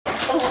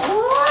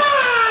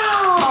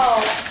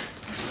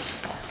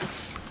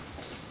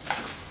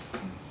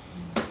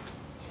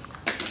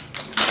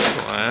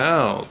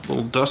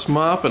dust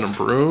mop and a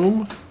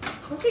broom.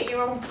 Look at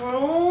your own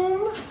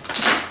broom.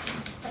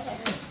 What's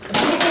this?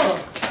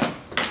 Oh.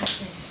 What's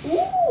this?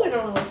 Ooh, and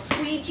a little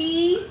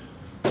squeegee.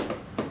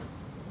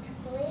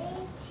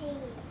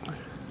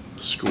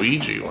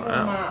 Squeegee,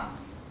 wow.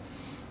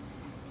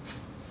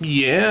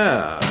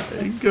 Yeah,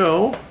 there you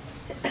go.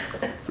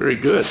 Very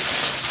good.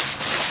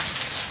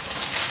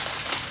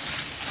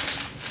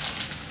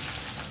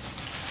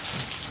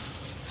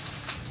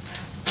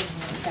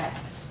 We've got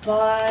a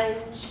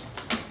sponge,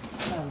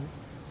 some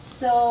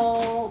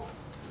soap,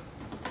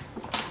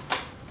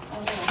 a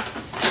little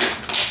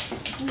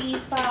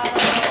squeeze bottle.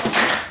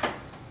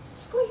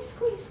 Squeeze,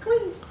 squeeze,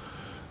 squeeze.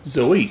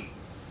 Zoe,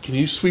 can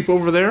you sweep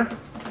over there?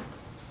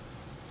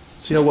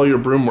 See how well your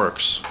broom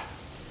works.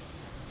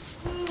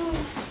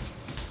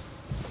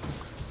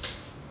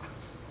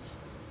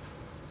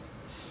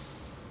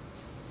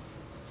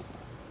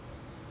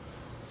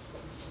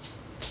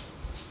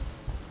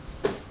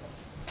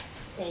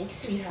 Thanks,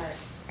 sweetheart.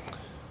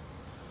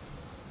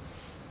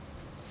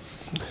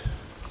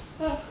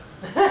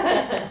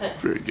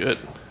 Very good.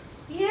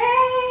 Yay!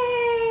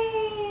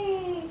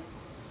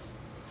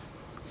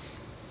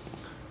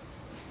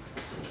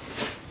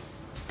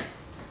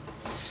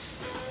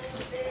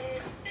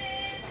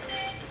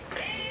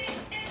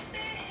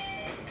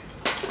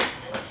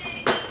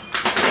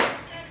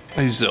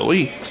 Hey,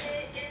 Zoe.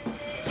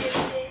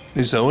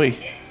 Hey, Zoe.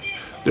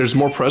 There's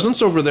more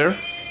presents over there.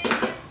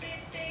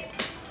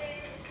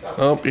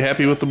 Oh, you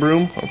happy with the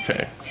broom?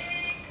 Okay.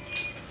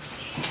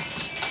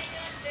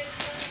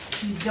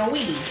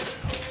 Zoe.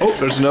 Oh,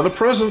 there's another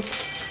present.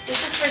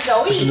 This is for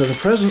Zoe. There's another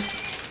present.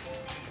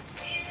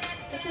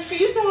 This is for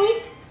you,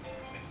 Zoe.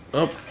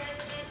 Oh,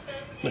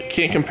 that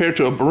can't compare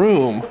to a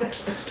broom.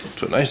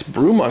 To a nice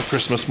broom on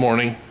Christmas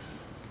morning.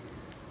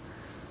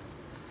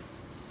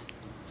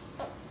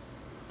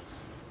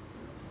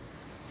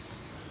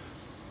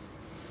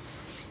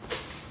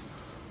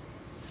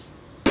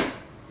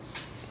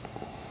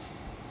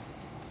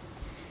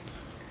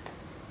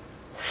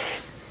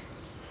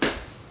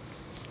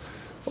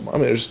 I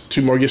mean, there's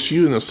 2 more gifts for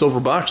you in the silver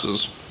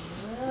boxes.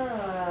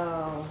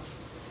 Wow.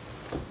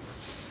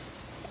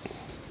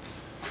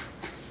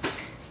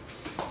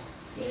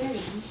 Daddy,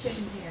 you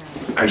shouldn't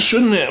have. I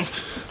shouldn't have,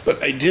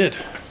 but I did.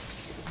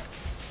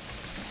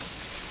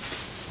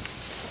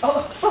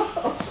 Oh.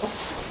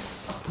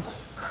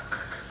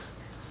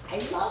 I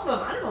love them.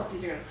 I don't know if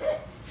these are going to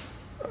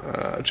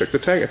fit. Check the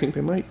tag. I think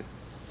they might.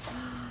 I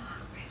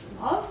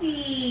love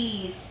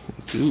these.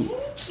 Ooh.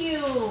 Thank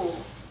you.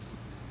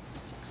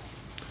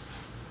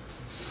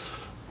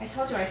 I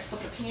told you I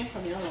split the pants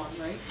on the other one,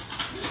 right?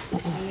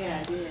 Yeah,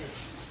 I did.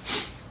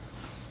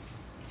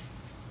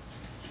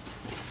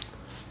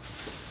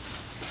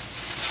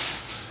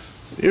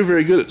 You're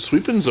very good at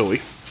sweeping,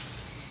 Zoe.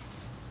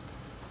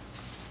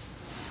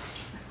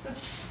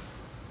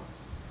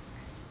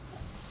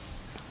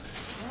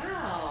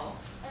 Wow.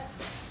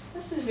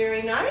 This is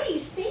very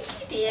nice. Thank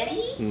you,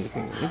 Daddy.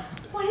 Mm-hmm.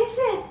 What is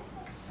it?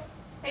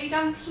 Are you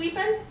done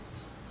sweeping?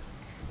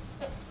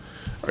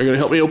 Are you going to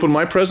help me open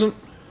my present?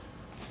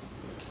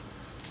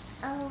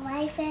 Oh,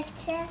 my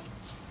picture.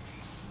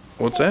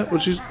 What's that?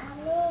 What you?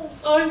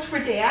 Oh, it's for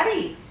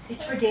Daddy.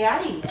 It's for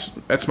Daddy.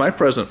 That's my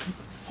present.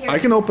 Here, I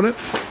can open it.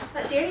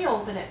 let Daddy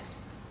open it.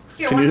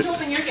 Here, Can why don't you- you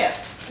open your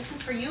gift? This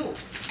is for you.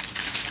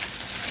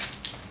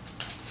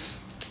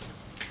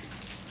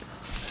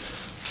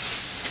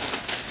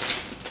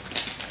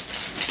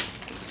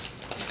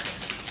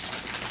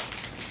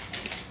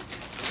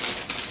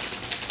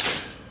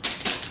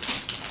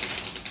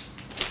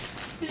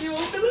 Can you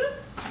open it?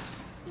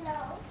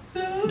 No.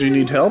 Do you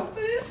need help?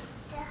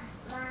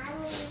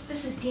 Mommy's.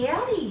 This is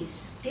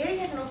Daddy's. Daddy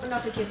hasn't opened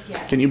up a gift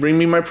yet. Can you bring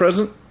me my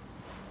present?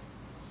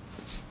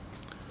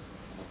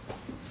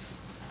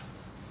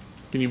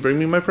 Can you bring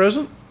me my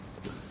present?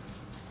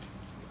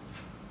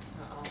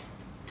 Uh-oh.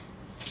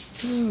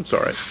 It's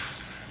all right.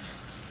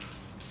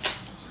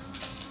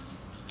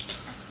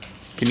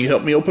 Can you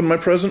help me open my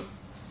present?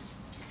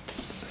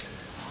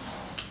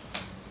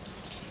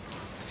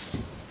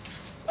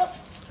 Open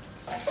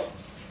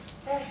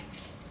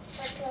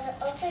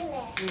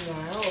it. No,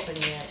 I'll open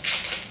it.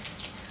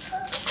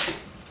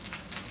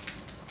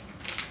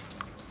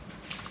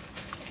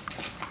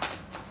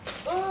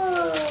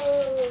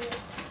 Ooh.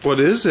 What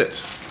is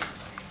it?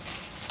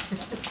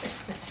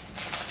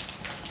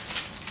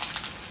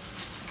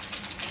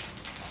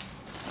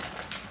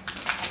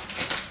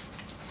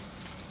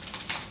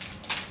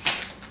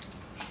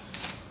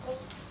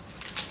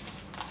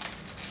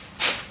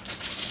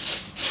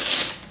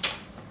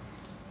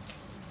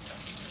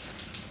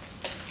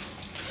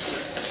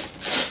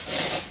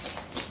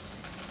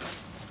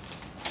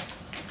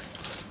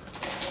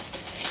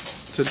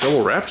 Is it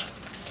double wrapped?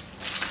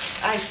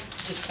 I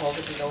just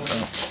folded it over.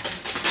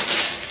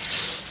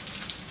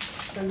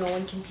 So no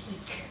one can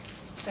peek.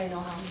 I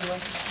know how to do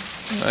it.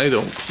 I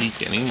don't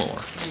peek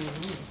anymore.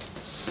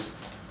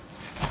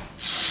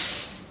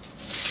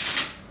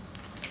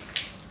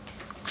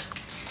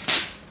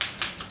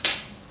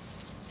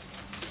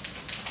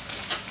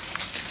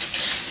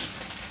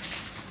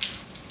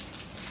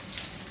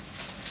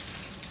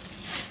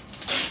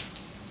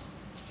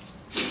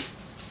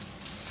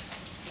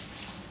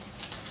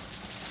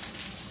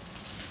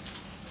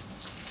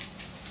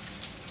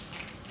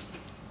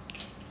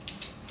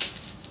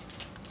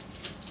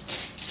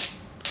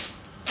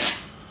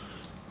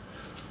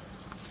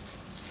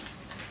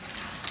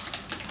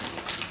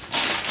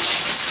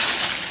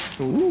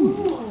 Ooh.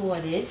 Ooh,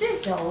 what is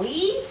it,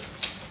 Zoe?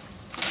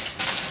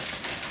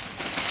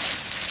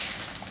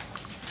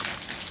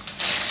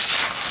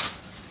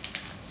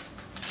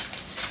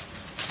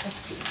 Let's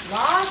see.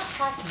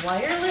 Logitech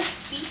wireless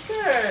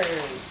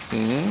speakers.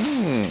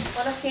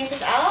 One of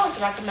Santa's elves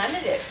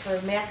recommended it for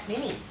Mac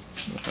Mini.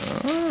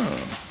 Oh.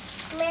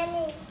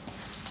 Many.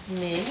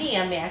 Mini,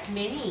 a Mac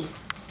Mini.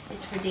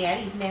 It's for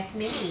Daddy's Mac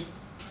Mini.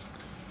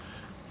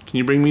 Can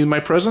you bring me my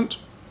present?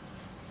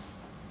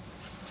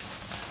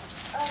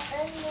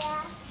 Open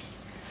that.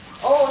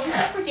 Oh, this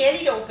is for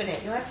Daddy to open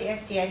it. You'll have to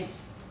ask Daddy.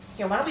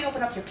 Here, why don't we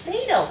open up your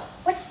Play-Doh?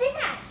 What's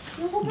that?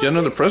 Get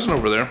another present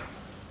over there.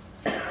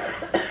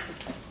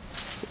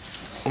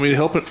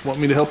 Want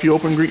me to help you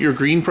open your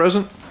green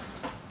present?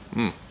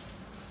 I'm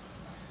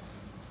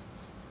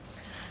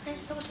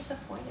so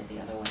disappointed the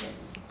other one didn't.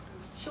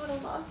 She would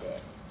have loved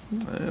it.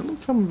 It'll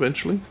come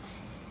eventually.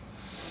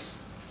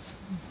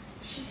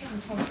 She's having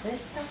fun with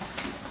this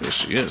stuff. Yes,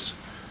 she is.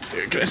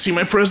 Here, can I see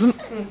my present?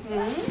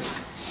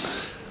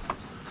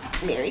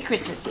 Merry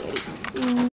Christmas, Daddy.